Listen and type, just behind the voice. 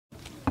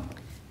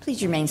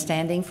Please remain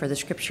standing for the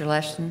scripture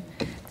lesson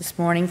this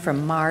morning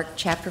from Mark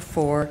chapter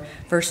 4,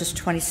 verses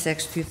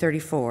 26 through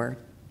 34.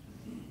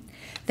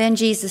 Then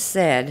Jesus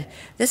said,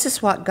 "This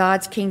is what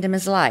God's kingdom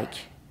is like.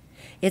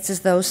 It's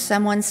as though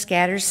someone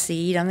scatters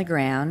seed on the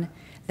ground,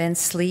 then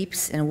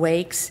sleeps and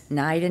wakes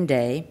night and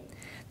day.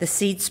 The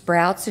seed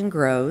sprouts and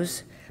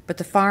grows, but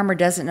the farmer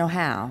doesn't know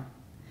how.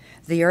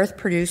 The earth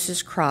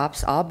produces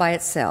crops all by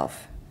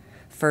itself.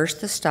 First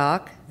the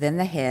stalk, then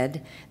the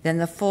head, then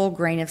the full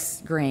head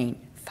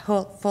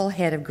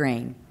of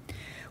grain.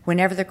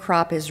 Whenever the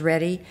crop is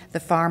ready, the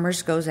farmer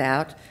goes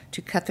out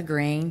to cut the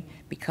grain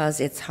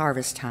because it's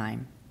harvest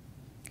time."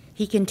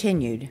 He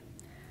continued,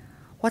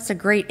 "What's a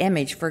great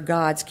image for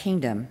God's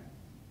kingdom?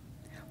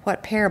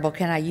 What parable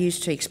can I use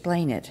to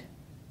explain it?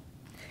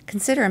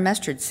 Consider a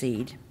mustard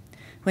seed.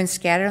 When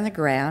scattered on the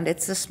ground,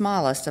 it's the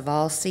smallest of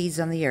all seeds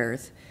on the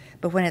earth,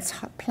 but when it's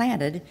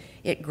planted,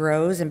 it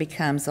grows and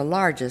becomes the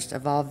largest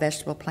of all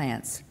vegetable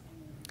plants.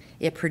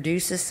 It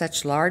produces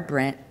such large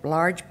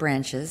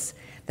branches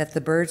that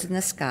the birds in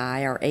the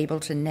sky are able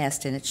to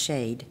nest in its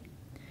shade."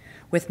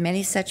 With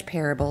many such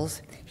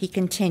parables, he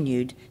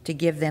continued to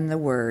give them the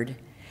word,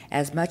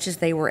 as much as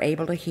they were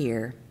able to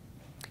hear.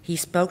 He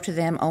spoke to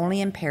them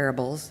only in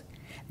parables,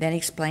 then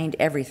explained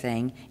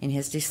everything in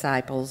his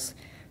disciples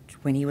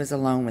when he was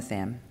alone with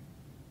them.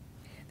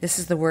 This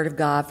is the word of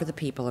God for the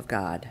people of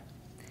God.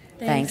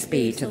 Thanks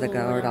be to the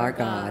Lord our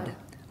God.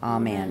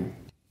 Amen.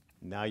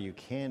 Now you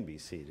can be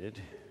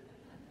seated.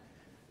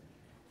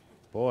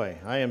 Boy,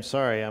 I am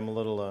sorry I'm a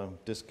little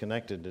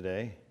disconnected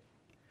today,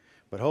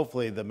 but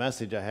hopefully the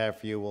message I have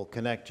for you will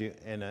connect you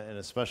in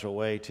a special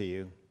way to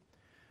you.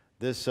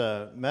 This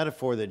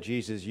metaphor that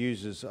Jesus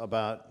uses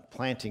about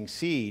planting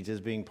seeds as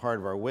being part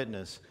of our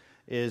witness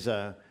is,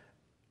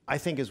 I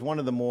think, is one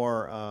of the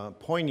more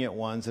poignant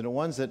ones and the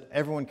ones that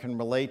everyone can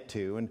relate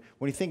to. And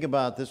when you think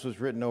about this was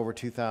written over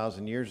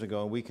 2,000 years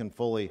ago, and we can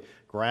fully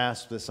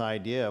grasp this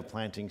idea of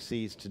planting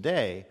seeds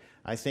today,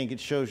 I think it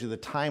shows you the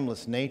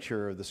timeless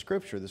nature of the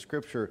Scripture. The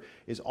Scripture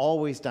is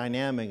always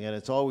dynamic, and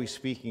it's always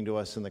speaking to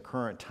us in the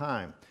current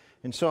time.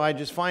 And so I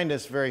just find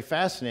this very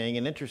fascinating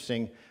and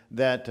interesting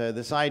that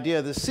this idea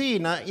of the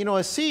seed,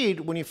 a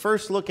seed, when you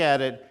first look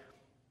at it,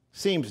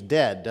 seems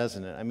dead,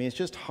 doesn't it? I mean, it's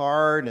just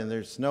hard, and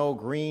there's no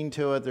green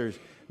to it.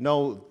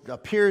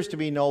 Appears to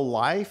be no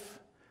life.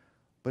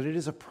 But it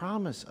is a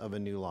promise of a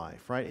new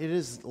life, right? It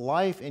is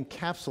life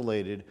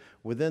encapsulated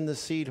within the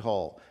seed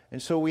hole. And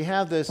so we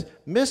have this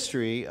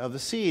mystery of the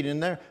seed.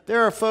 And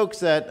there are folks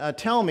that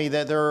tell me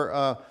that there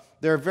are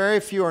very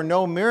few or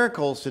no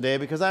miracles today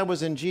because I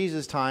was in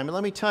Jesus' time. And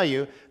let me tell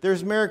you,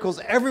 there's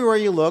miracles everywhere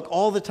you look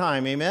all the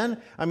time,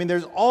 amen? I mean,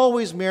 there's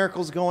always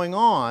miracles going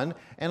on.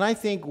 And I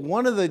think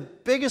one of the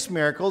biggest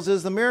miracles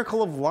is the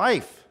miracle of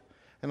life.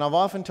 And I've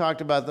often talked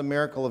about the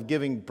miracle of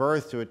giving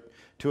birth to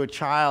a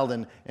child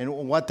and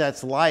what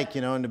that's like,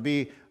 and to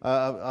be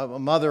a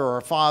mother or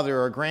a father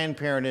or a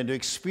grandparent and to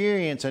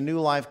experience a new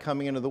life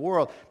coming into the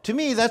world. To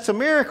me, that's a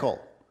miracle.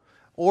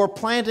 Or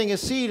planting a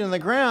seed in the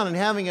ground and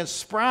having it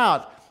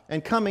sprout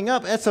and coming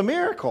up, that's a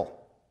miracle.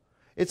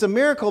 It's a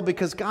miracle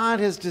because God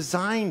has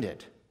designed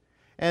it.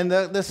 And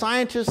the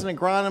scientists and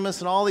agronomists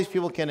and all these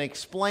people can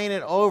explain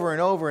it over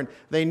and over, and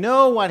they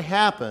know what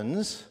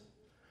happens.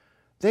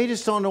 They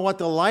just don't know what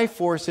the life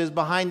force is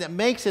behind that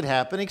makes it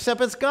happen,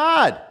 except it's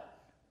God.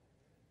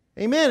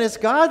 Amen. It's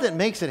God that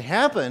makes it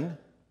happen.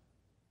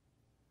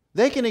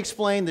 They can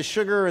explain the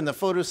sugar and the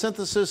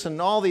photosynthesis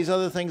and all these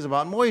other things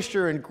about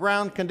moisture and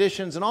ground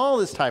conditions and all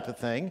this type of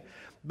thing.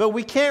 But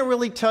we can't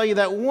really tell you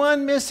that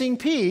one missing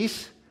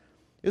piece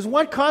is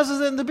what causes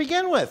it to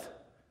begin with.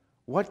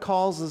 What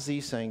causes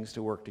these things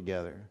to work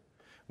together?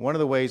 One of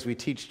the ways we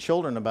teach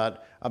children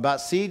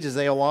about seeds is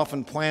they'll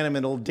often plant them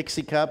in a little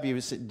Dixie cup.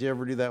 Did you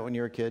ever do that when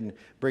you were a kid and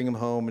bring them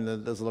home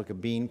and there's like a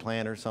bean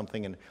plant or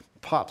something and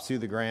pops through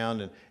the ground,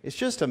 and it's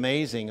just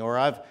amazing. Or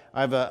I've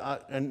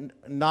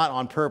not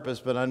on purpose,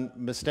 but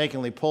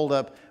mistakenly pulled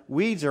up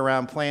weeds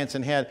around plants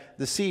and had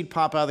the seed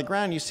pop out of the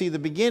ground. You see the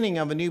beginning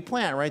of a new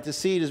plant, right? The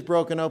seed is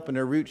broken open,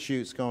 the root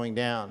shoots going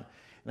down.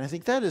 And I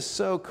think that is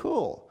so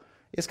cool.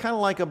 It's kind of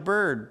like a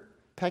bird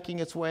pecking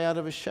its way out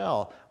of a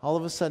shell. All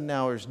of a sudden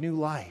now there's new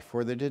life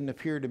where there didn't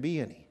appear to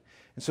be any.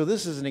 And so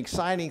this is an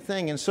exciting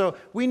thing. And so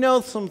we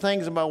know some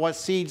things about what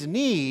seeds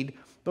need,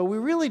 but we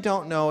really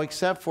don't know,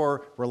 except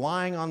for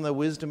relying on the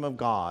wisdom of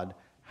God,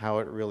 how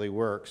it really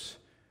works.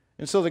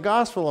 And so the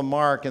Gospel of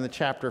Mark in the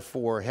chapter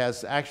 4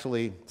 has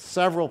actually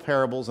several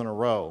parables in a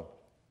row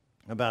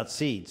about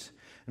seeds.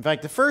 In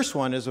fact, the first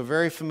one is a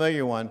very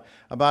familiar one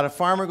about a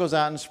farmer goes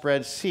out and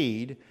spreads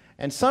seed,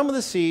 and some of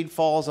the seed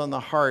falls on the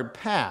hard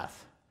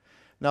path.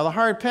 Now, the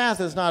hard path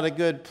is not a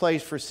good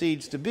place for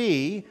seeds to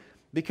be,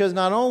 because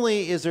not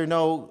only is there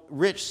no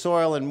rich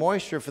soil and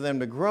moisture for them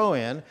to grow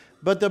in,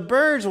 but the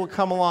birds will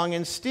come along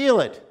and steal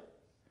it.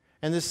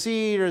 And the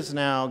seed is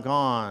now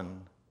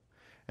gone.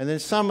 And then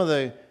some of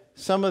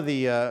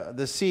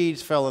the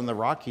seeds fell in the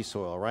rocky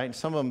soil, right?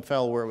 Some of them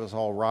fell where it was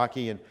all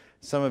rocky, and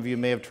some of you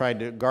may have tried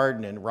to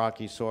garden in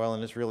rocky soil,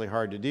 and it's really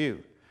hard to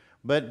do.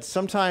 But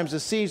sometimes the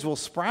seeds will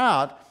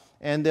sprout,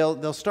 and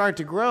they'll start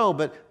to grow,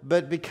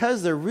 but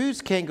because their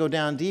roots can't go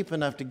down deep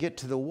enough to get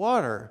to the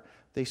water,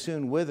 they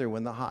soon wither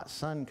when the hot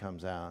sun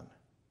comes out.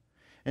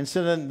 And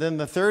so then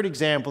the third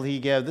example he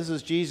gave, this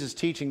is Jesus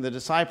teaching the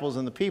disciples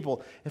and the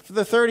people.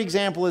 The third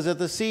example is that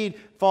the seed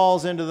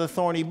falls into the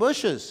thorny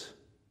bushes.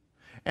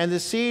 And the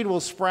seed will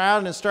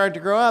sprout and start to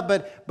grow up,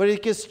 but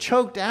it gets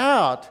choked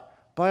out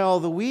by all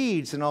the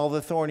weeds and all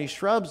the thorny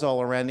shrubs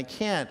all around. It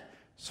can't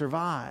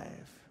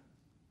survive.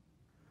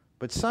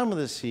 But some of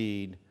the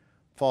seed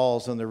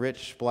falls on the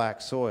rich black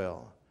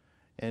soil,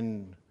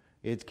 and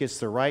it gets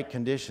the right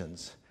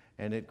conditions,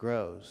 and it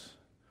grows.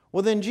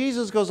 Well, then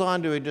Jesus goes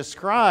on to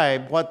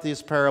describe what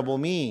this parable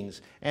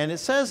means. And it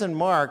says in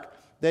Mark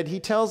that he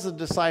tells the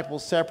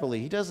disciples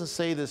separately. He doesn't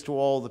say this to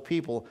all the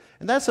people.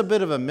 And that's a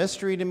bit of a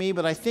mystery to me,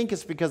 but I think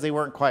it's because they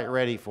weren't quite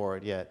ready for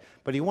it yet.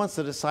 But he wants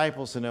the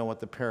disciples to know what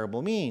the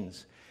parable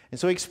means. And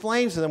so he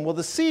explains to them, well,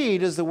 the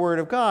seed is the Word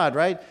of God,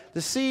 right?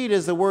 The seed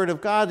is the Word of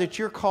God that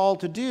you're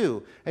called to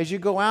do. As you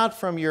go out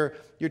from your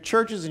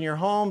churches and your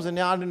homes and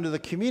out into the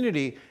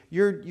community,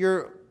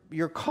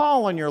 your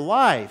call on your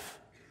life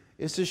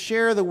is to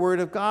share the Word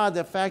of God,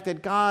 the fact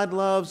that God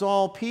loves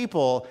all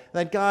people,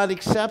 that God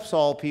accepts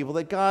all people,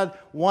 that God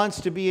wants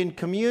to be in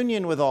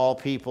communion with all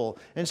people.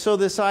 And so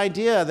this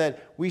idea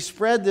that we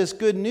spread this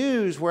good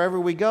news wherever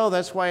we go,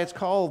 that's why it's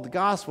called the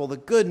gospel. The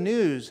good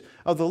news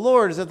of the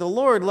Lord is that the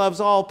Lord loves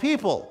all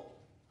people.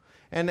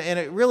 And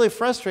it really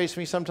frustrates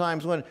me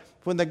sometimes when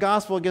the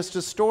gospel gets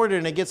distorted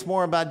and it gets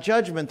more about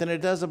judgment than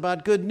it does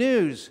about good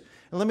news.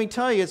 And let me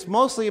tell you, it's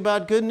mostly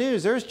about good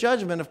news. There's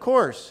judgment, of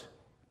course.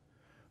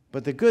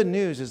 But the good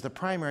news is the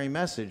primary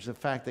message, the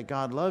fact that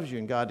God loves you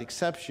and God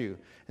accepts you.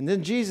 And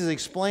then Jesus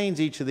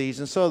explains each of these.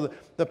 And so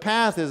the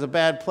path is a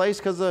bad place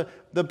because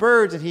the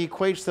birds, and he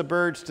equates the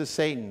birds to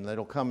Satan,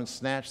 that'll come and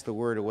snatch the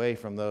word away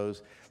from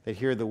those that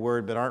hear the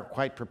word but aren't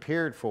quite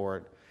prepared for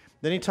it.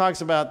 Then he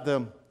talks about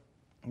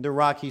the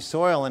rocky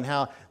soil and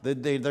how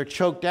they're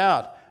choked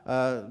out.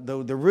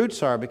 The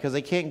roots are because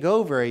they can't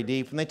go very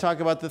deep. And they talk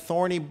about the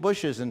thorny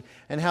bushes and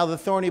how the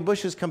thorny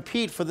bushes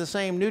compete for the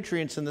same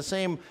nutrients and the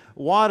same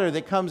water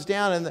that comes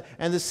down,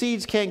 and the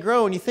seeds can't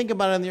grow. And you think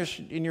about it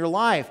in your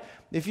life.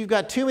 If you've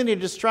got too many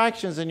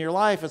distractions in your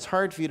life, it's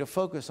hard for you to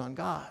focus on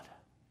God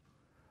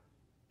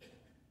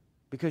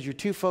because you're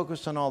too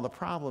focused on all the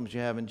problems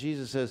you have. And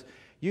Jesus says,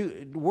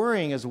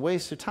 worrying is a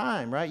waste of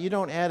time, right? You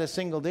don't add a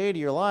single day to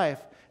your life.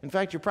 In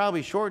fact, you're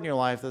probably shortening your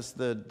life, as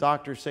the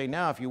doctors say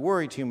now, if you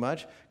worry too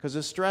much, because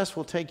the stress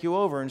will take you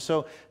over. And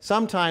so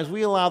sometimes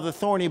we allow the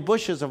thorny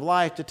bushes of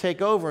life to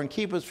take over and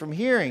keep us from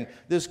hearing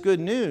this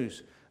good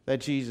news that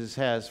Jesus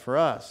has for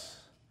us.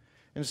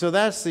 And so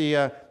that's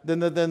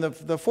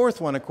the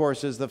fourth one, of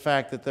course, is the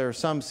fact that there are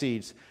some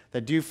seeds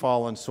that do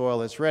fall in soil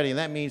that's ready. And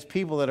that means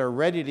people that are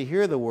ready to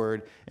hear the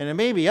word. And it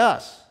may be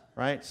us,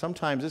 right?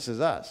 Sometimes this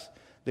is us.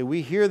 That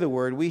we hear the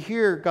word, we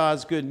hear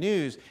God's good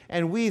news,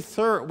 and we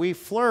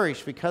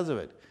flourish because of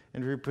it,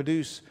 and we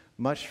produce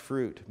much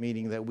fruit,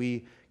 meaning that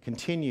we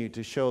continue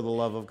to show the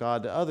love of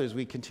God to others.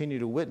 We continue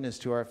to witness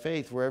to our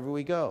faith wherever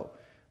we go,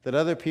 that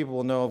other people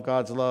will know of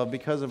God's love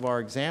because of our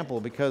example,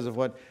 because of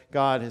what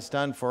God has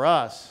done for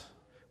us.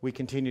 We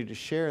continue to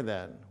share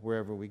that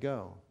wherever we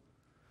go.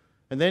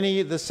 And then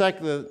the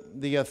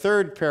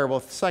second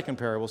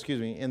parable,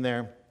 in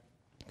there,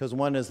 because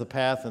one is the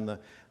path and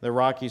the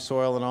rocky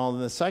soil and all,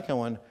 and the second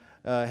one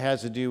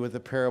has to do with the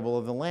parable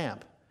of the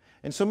lamp.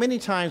 And so many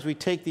times we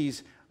take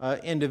these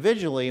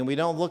individually and we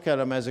don't look at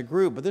them as a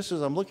group, but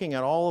I'm looking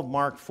at all of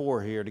Mark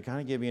 4 here to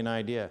kind of give you an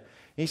idea.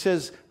 He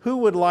says, who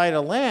would light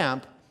a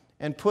lamp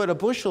and put a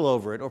bushel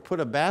over it or put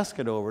a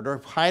basket over it or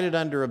hide it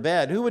under a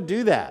bed? Who would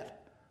do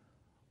that?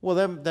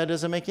 Well, that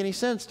doesn't make any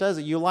sense, does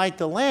it? You light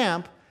the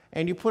lamp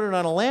and you put it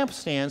on a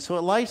lampstand so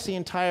it lights the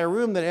entire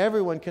room that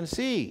everyone can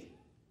see.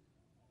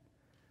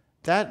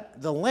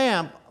 That the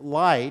lamp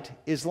light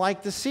is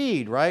like the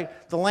seed,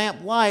 right? The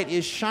lamp light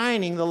is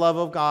shining the love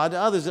of God to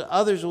others, that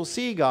others will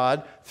see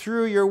God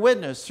through your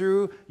witness,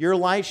 through your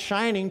light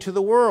shining to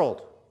the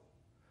world.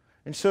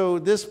 And so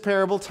this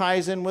parable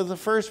ties in with the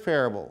first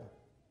parable.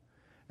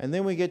 And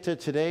then we get to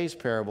today's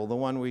parable, the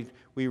one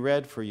we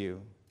read for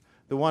you.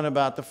 The one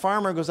about the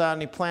farmer goes out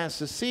and he plants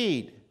the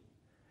seed.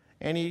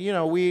 And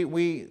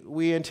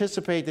we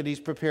anticipate that he's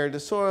prepared the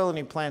soil and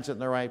he plants it in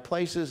the right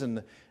places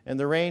and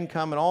the rain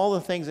come and all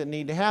the things that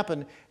need to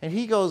happen. And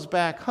he goes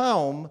back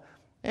home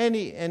and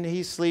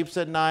he sleeps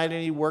at night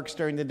and he works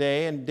during the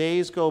day, and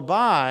days go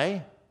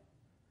by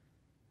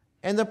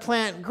and the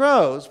plant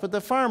grows, but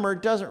the farmer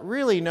doesn't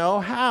really know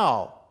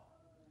how.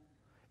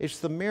 It's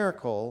the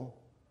miracle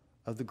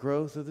of the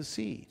growth of the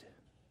seed.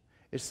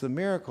 It's the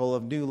miracle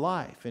of new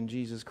life in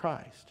Jesus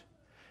Christ.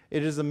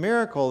 It is a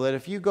miracle that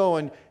if you go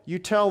and you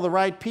tell the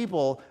right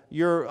people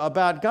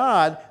about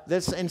God,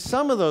 that's in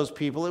some of those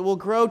people, it will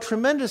grow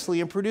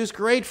tremendously and produce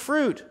great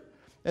fruit.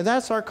 And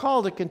that's our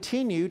call, to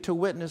continue to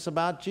witness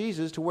about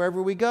Jesus to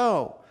wherever we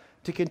go,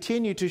 to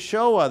continue to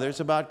show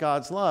others about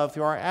God's love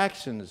through our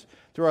actions,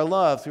 through our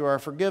love, through our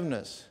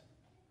forgiveness.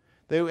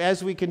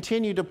 As we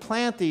continue to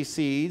plant these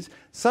seeds,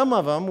 some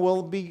of them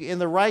will be in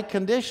the right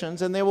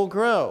conditions and they will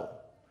grow.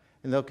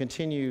 and they'll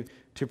continue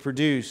to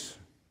produce.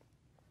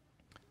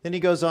 Then he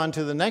goes on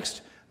to the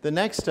next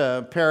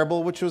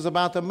parable, which was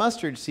about the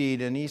mustard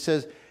seed, and he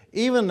says,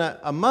 even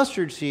a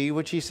mustard seed,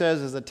 which he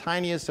says is the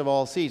tiniest of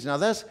all seeds. Now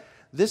this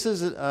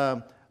is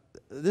a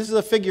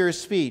figure of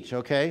speech,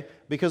 okay?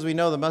 Because we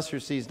know the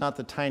mustard seed is not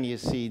the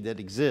tiniest seed that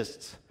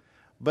exists.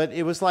 But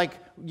it was like,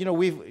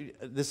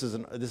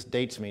 this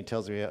dates me,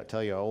 tell you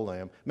how old I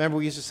am. Remember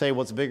we used to say,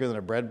 what's bigger than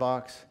a bread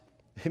box?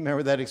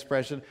 Remember that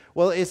expression?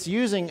 Well, it's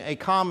using a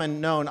common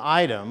known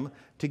item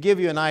to give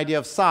you an idea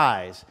of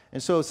size.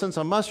 And so since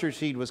a mustard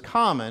seed was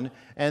common,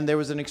 and there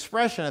was an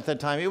expression at that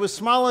time, it was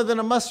smaller than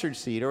a mustard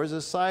seed, or it was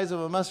the size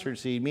of a mustard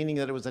seed, meaning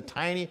that it was a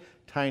tiny,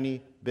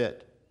 tiny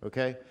bit,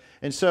 okay?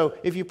 And so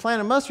if you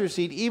plant a mustard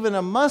seed, even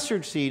a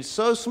mustard seed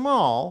so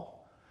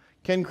small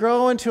can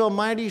grow into a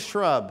mighty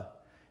shrub,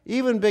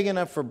 even big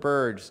enough for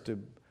birds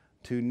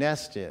to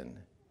nest in.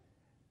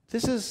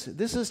 This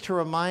is to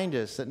remind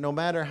us that no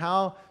matter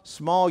how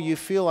small you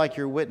feel like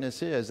your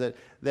witness is,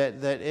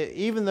 that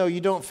even though you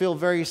don't feel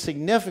very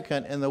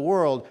significant in the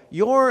world,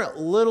 your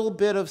little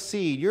bit of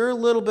seed, your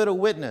little bit of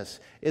witness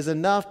is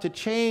enough to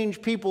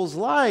change people's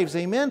lives.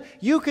 Amen?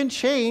 You can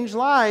change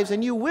lives,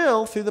 and you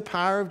will through the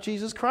power of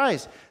Jesus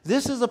Christ.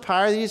 This is the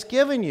power that He's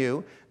given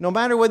you, no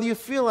matter whether you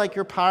feel like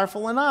you're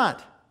powerful or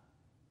not.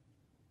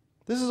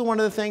 This is one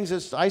of the things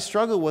that I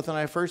struggled with when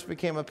I first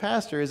became a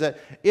pastor,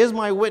 is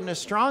my witness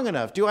strong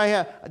enough? Did I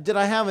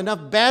have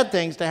enough bad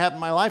things to happen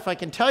in my life? I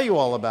can tell you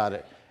all about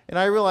it. And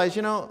I realized,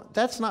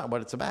 that's not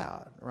what it's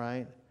about,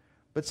 right?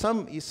 But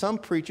some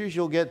preachers,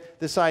 you'll get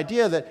this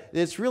idea that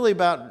it's really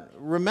about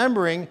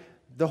remembering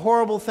the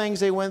horrible things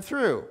they went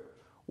through.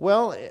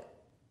 Well,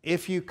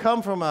 if you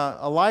come from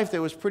a life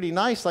that was pretty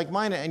nice like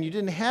mine, and you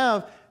didn't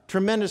have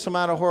tremendous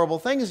amount of horrible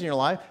things in your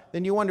life,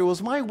 then you wonder,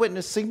 was my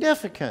witness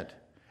significant?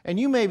 And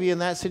you may be in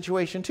that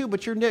situation too,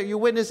 but your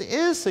witness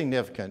is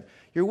significant.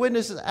 Your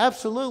witness is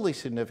absolutely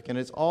significant.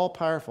 It's all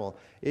powerful.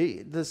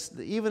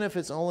 Even if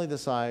it's only the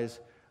size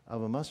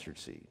of a mustard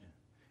seed,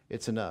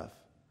 it's enough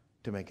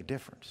to make a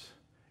difference.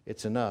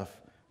 It's enough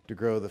to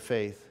grow the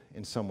faith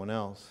in someone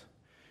else.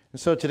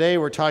 And so today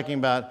we're talking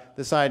about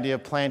this idea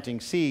of planting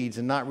seeds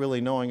and not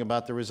really knowing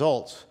about the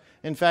results.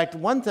 In fact,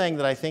 one thing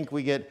that I think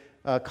we get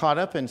caught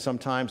up in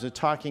sometimes is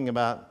talking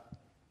about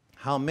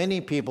how many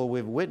people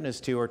we've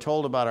witnessed to or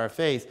told about our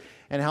faith,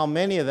 and how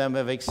many of them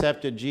have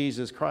accepted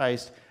Jesus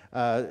Christ's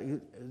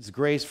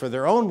grace for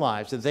their own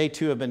lives, that they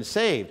too have been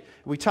saved.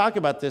 We talk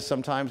about this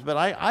sometimes, but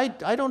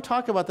I don't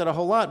talk about that a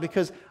whole lot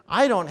because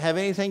I don't have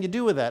anything to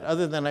do with that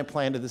other than I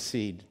planted the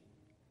seed.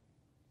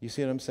 You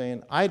see what I'm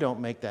saying? I don't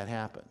make that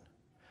happen.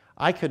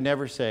 I could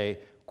never say,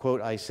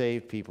 quote, I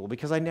saved people,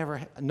 because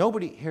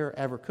nobody here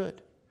ever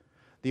could.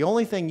 The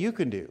only thing you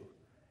can do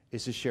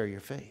is to share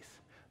your faith.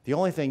 The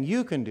only thing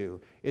you can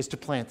do is to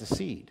plant the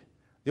seed.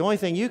 The only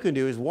thing you can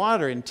do is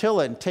water and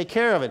till it and take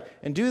care of it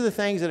and do the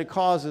things that it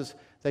causes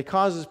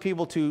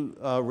people to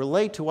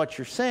relate to what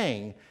you're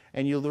saying.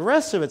 And the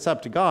rest of it's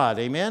up to God,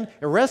 amen?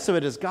 The rest of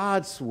it is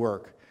God's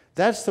work.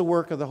 That's the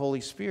work of the Holy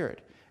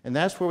Spirit. And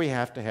that's where we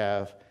have to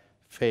have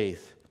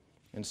faith.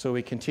 And so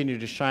we continue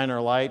to shine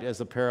our light as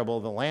the parable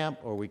of the lamp,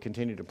 or we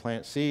continue to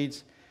plant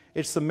seeds.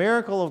 It's the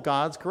miracle of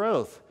God's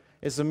growth.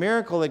 It's the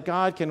miracle that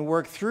God can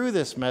work through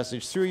this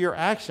message, through your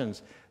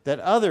actions, that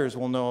others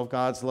will know of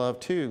God's love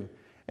too.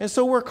 And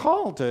so we're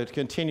called to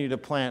continue to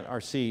plant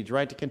our seeds,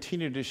 right? To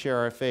continue to share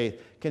our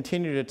faith,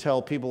 continue to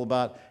tell people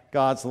about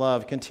God's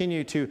love,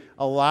 continue to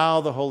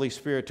allow the Holy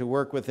Spirit to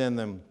work within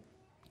them.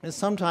 And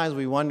sometimes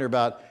we wonder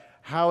about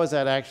how is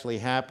that actually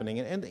happening?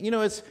 And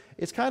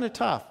it's kind of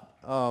tough.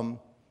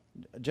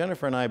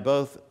 Jennifer and I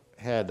both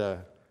had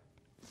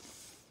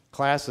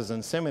classes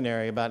in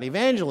seminary about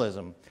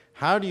evangelism.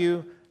 How do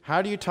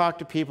you talk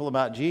to people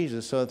about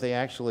Jesus so that they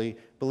actually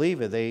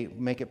believe it, they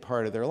make it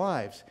part of their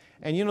lives?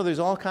 And there's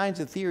all kinds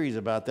of theories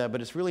about that,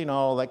 but it's really not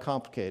all that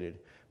complicated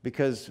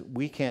because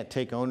we can't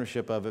take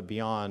ownership of it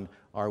beyond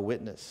our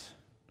witness.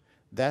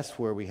 That's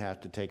where we have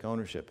to take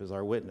ownership, is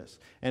our witness.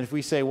 And if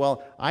we say,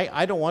 well,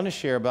 I don't want to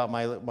share about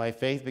my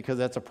faith because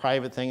that's a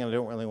private thing and I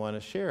don't really want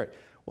to share it.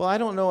 Well, I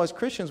don't know, as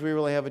Christians we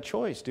really have a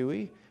choice, do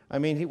we? I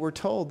mean, we're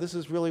told this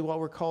is really what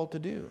we're called to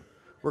do.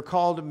 We're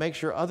called to make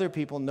sure other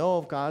people know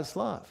of God's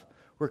love.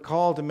 We're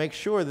called to make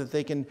sure that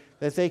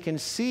they can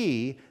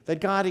see that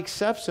God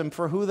accepts them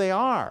for who they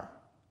are.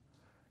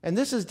 And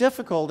this is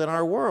difficult in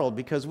our world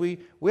because we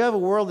have a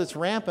world that's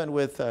rampant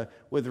with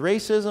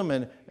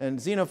racism and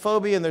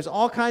xenophobia, and there's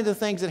all kinds of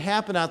things that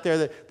happen out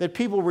there that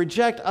people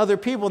reject other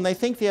people, and they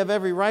think they have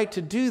every right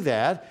to do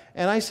that.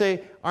 And I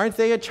say, aren't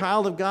they a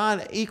child of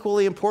God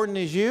equally important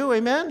as you?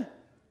 Amen?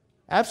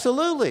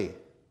 Absolutely.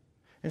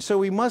 And so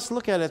we must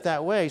look at it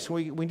that way. So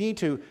we need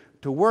to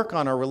work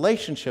on our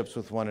relationships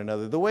with one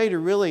another. The way to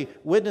really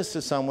witness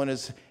to someone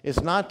is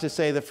not to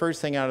say the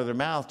first thing out of their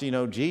mouth, do you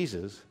know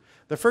Jesus?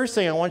 The first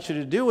thing I want you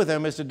to do with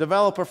them is to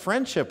develop a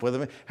friendship with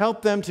them,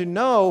 help them to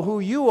know who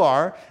you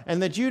are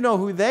and that you know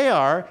who they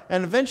are,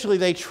 and eventually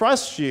they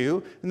trust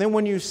you. And then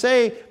when you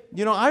say,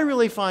 I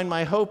really find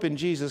my hope in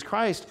Jesus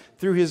Christ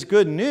through His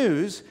good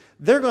news,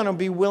 they're going to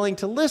be willing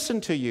to listen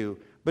to you.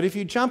 But if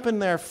you jump in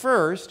there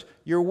first,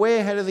 you're way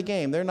ahead of the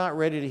game. They're not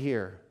ready to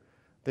hear.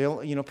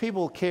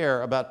 People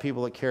care about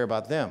people that care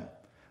about them.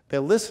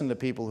 They'll listen to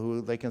people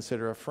who they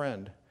consider a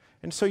friend.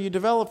 And so you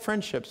develop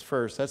friendships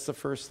first. That's the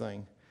first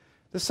thing.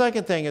 The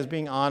second thing is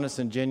being honest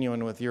and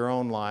genuine with your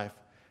own life.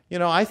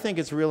 I think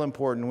it's real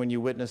important when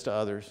you witness to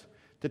others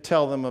to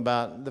tell them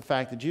about the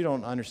fact that you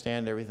don't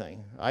understand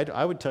everything.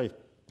 I would tell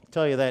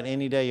you that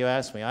any day you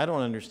ask me. I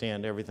don't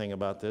understand everything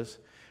about this,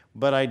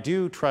 but I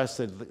do trust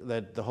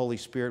that the Holy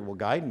Spirit will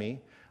guide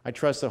me. I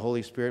trust the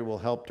Holy Spirit will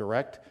help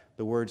direct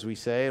the words we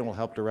say and will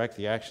help direct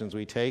the actions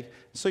we take.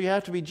 So you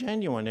have to be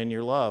genuine in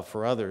your love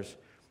for others.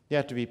 You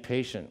have to be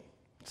patient.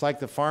 It's like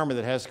the farmer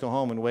that has to go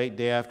home and wait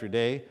day after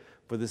day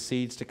for the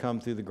seeds to come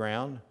through the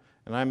ground.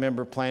 And I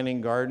remember planting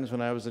gardens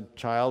when I was a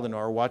child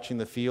or watching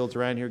the fields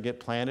around here get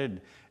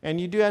planted. And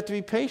you do have to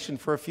be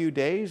patient for a few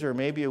days or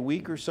maybe a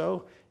week or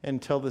so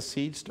until the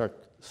seeds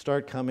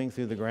start coming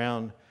through the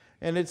ground.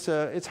 And it's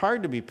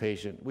hard to be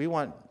patient. We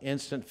want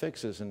instant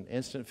fixes, and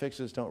instant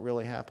fixes don't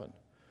really happen.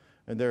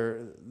 And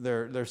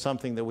they're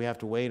something that we have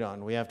to wait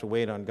on. We have to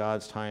wait on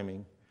God's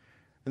timing.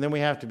 And then we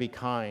have to be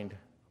kind.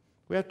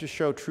 We have to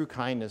show true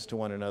kindness to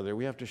one another.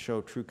 We have to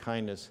show true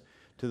kindness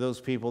to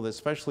those people,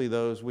 especially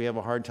those we have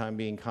a hard time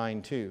being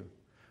kind to.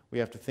 We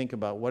have to think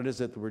about what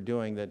is it that we're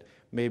doing that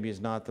maybe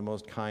is not the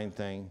most kind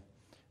thing.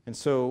 And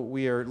so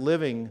we are a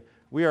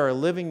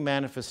living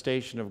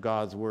manifestation of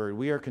God's word.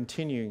 We are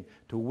continuing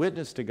to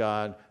witness to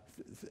God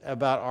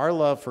about our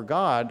love for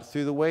God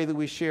through the way that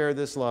we share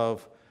this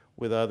love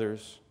with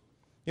others.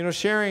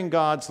 Sharing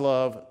God's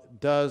love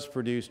does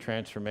produce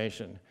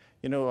transformation.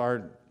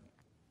 Our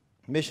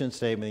mission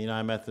statement of the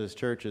United Methodist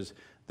Church is,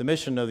 the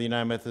mission of the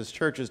United Methodist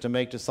Church is to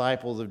make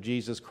disciples of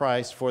Jesus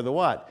Christ for the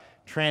what?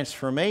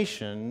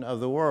 Transformation of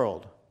the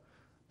world.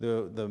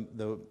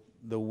 The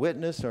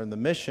witness or the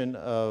mission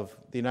of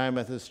the United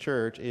Methodist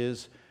Church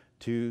is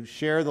to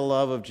share the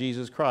love of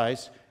Jesus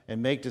Christ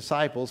and make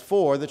disciples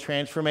for the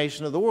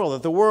transformation of the world.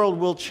 That the world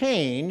will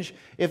change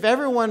if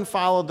everyone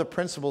followed the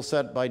principle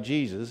set by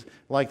Jesus,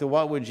 like the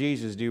What Would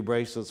Jesus Do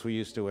bracelets we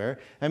used to wear.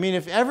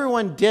 If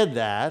everyone did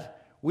that,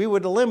 we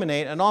would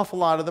eliminate an awful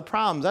lot of the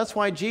problems. That's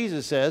why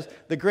Jesus says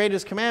the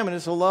greatest commandment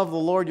is to love the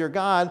Lord your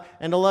God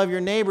and to love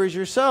your neighbor as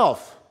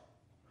yourself.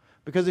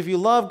 Because if you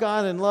love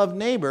God and love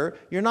neighbor,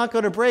 you're not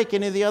going to break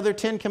any of the other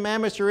 10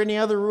 commandments or any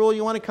other rule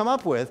you want to come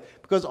up with,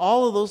 because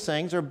all of those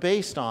things are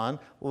based on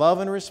love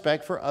and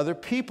respect for other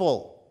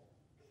people.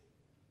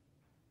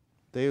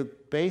 They're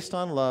based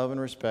on love and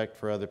respect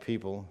for other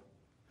people.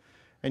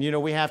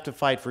 And we have to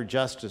fight for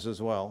justice as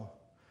well.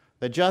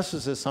 That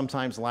justice is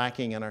sometimes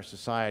lacking in our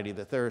society,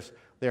 that there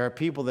are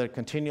people that are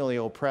continually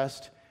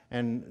oppressed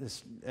and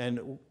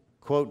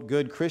quote,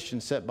 good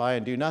Christians sit by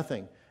and do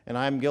nothing. And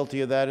I'm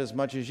guilty of that as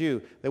much as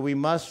you, that we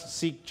must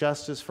seek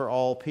justice for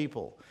all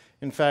people.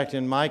 In fact,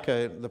 in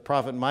Micah, the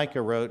prophet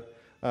Micah wrote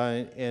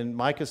in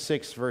Micah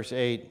 6, verse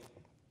 8,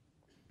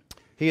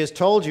 He has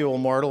told you, O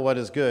mortal, what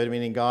is good,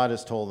 meaning God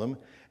has told them.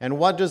 And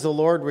what does the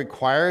Lord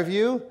require of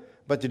you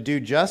but to do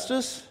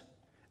justice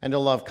and to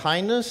love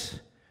kindness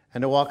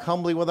and to walk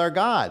humbly with our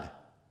God?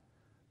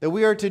 That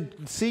we are to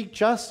seek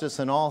justice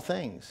in all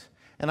things.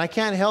 And I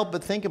can't help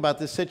but think about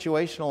this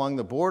situation along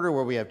the border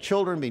where we have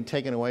children being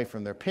taken away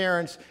from their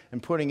parents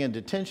and putting in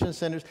detention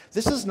centers.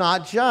 This is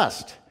not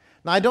just.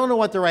 Now, I don't know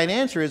what the right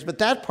answer is, but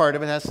that part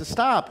of it has to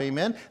stop,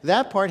 amen?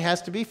 That part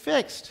has to be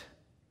fixed.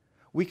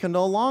 We can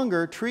no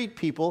longer treat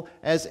people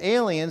as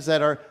aliens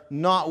that are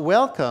not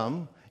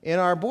welcome in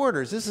our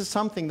borders. This is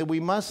something that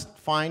we must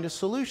find a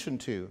solution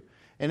to.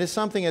 And it's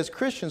something as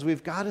Christians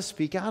we've got to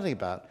speak out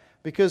about,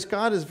 because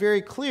God is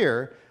very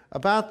clear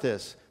about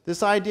this.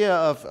 This idea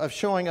of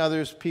showing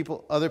other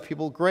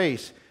people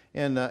grace.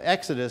 In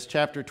Exodus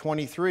chapter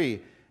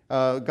 23,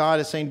 God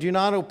is saying, do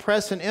not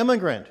oppress an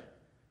immigrant.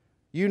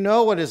 You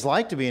know what it's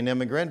like to be an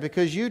immigrant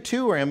because you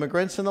too are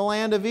immigrants in the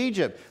land of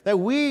Egypt. That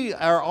we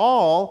are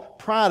all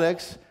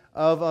products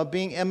of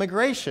being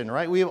immigration,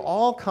 right? We have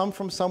all come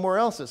from somewhere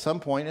else at some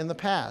point in the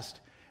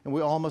past. And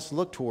we all must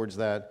look towards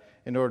that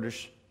in order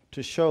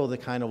to show the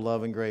kind of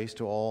love and grace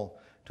to all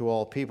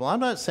people.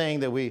 I'm not saying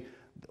that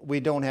we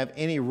don't have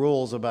any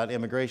rules about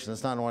immigration.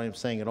 That's not what I'm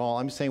saying at all.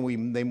 I'm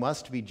saying they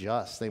must be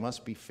just. They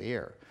must be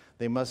fair.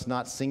 They must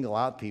not single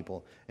out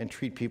people and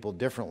treat people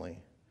differently.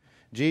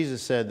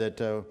 Jesus said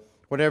that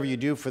whatever you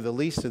do for the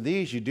least of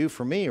these, you do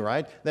for me,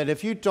 right? That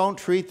if you don't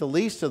treat the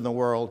least in the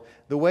world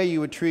the way you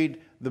would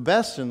treat the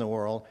best in the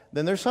world,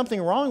 then there's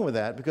something wrong with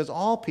that, because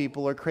all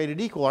people are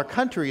created equal. Our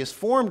country is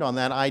formed on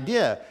that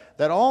idea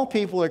that all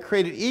people are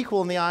created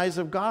equal in the eyes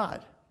of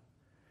God.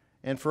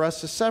 And for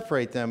us to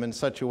separate them in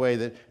such a way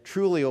that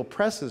truly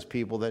oppresses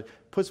people, that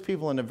puts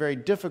people in a very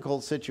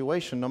difficult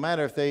situation, no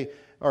matter if they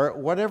are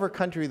whatever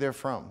country they're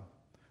from,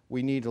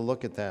 we need to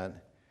look at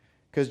that.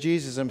 Because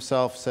Jesus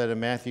himself said in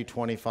Matthew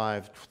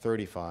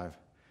 25:35,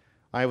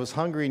 I was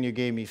hungry and you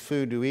gave me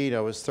food to eat.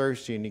 I was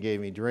thirsty and you gave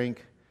me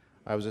drink.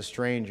 I was a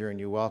stranger and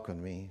you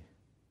welcomed me.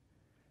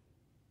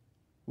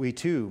 we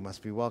too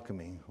must be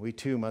welcoming. We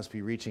too must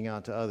be reaching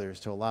out to others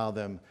to allow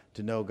them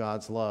to know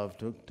God's love,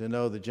 to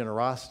know the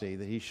generosity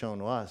that He's shown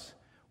to us.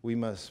 We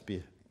must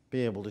be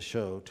able to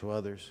show to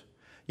others.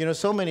 You know,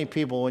 so many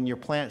people, when you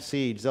plant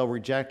seeds, they'll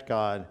reject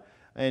God,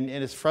 and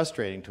it's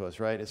frustrating to us,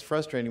 right? It's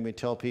frustrating when we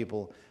tell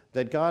people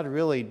that God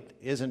really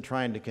isn't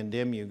trying to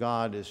condemn you.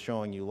 God is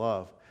showing you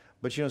love.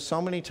 But you know,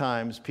 so many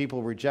times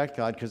people reject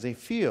God because they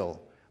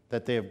feel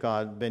that they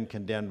have been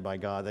condemned by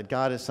God, that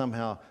God has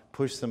somehow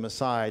pushed them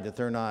aside, that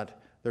they're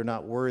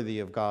not worthy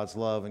of God's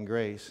love and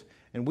grace.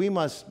 And we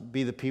must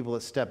be the people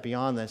that step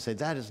beyond that and say,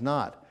 that is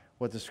not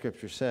what the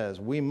Scripture says.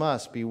 We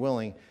must be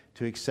willing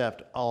to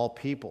accept all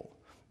people.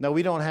 Now,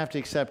 we don't have to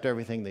accept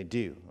everything they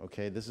do,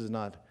 okay?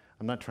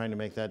 I'm not trying to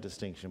make that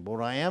distinction. But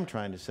what I am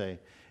trying to say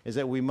is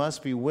that we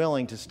must be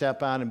willing to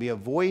step out and be a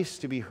voice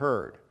to be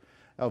heard.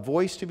 A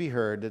voice to be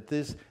heard, that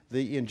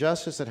the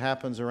injustice that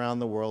happens around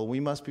the world, we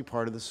must be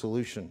part of the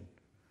solution.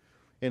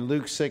 In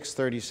Luke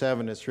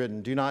 6:37, it's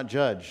written, "Do not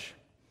judge,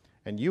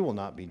 and you will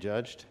not be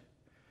judged.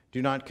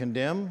 Do not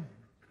condemn,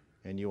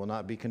 and you will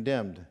not be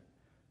condemned.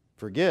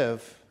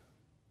 Forgive,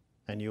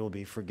 and you will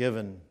be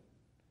forgiven."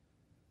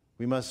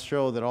 We must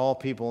show that all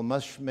people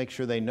must make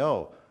sure they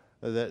know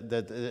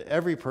that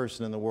every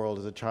person in the world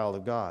is a child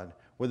of God,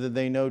 whether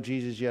they know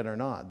Jesus yet or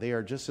not. They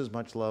are just as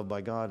much loved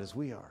by God as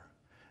we are,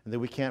 and that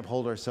we can't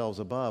hold ourselves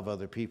above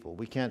other people.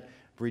 We can't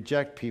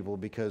reject people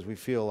because we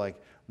feel like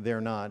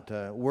they're not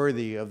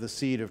worthy of the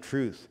seed of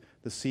truth,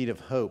 the seed of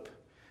hope.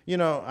 You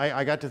know,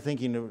 I got to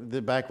thinking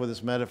back with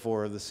this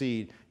metaphor of the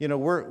seed. You know,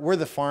 we're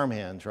the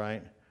farmhands,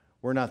 right?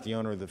 We're not the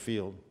owner of the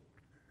field.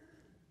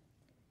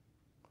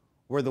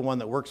 We're the one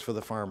that works for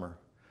the farmer.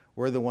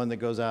 We're the one that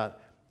goes out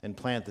and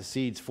plant the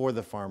seeds for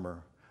the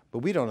farmer. But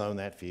we don't own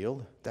that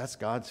field. That's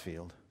God's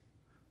field.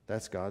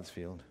 That's God's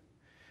field.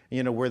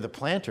 You know, we're the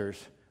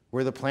planters.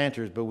 We're the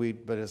planters,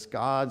 but it's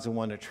God's the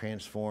one that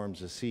transforms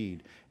the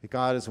seed.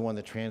 God is the one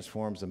that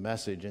transforms the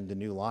message into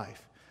new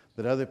life,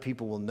 that other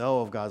people will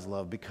know of God's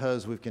love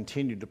because we've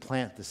continued to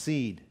plant the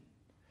seed.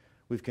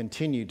 We've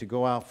continued to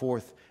go out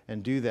forth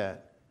and do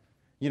that.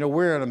 You know,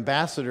 we're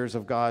ambassadors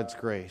of God's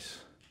grace.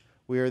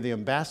 We are the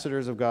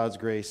ambassadors of God's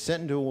grace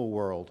sent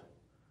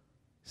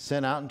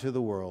out into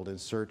the world in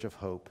search of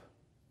hope.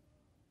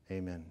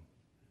 Amen.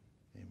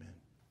 Amen.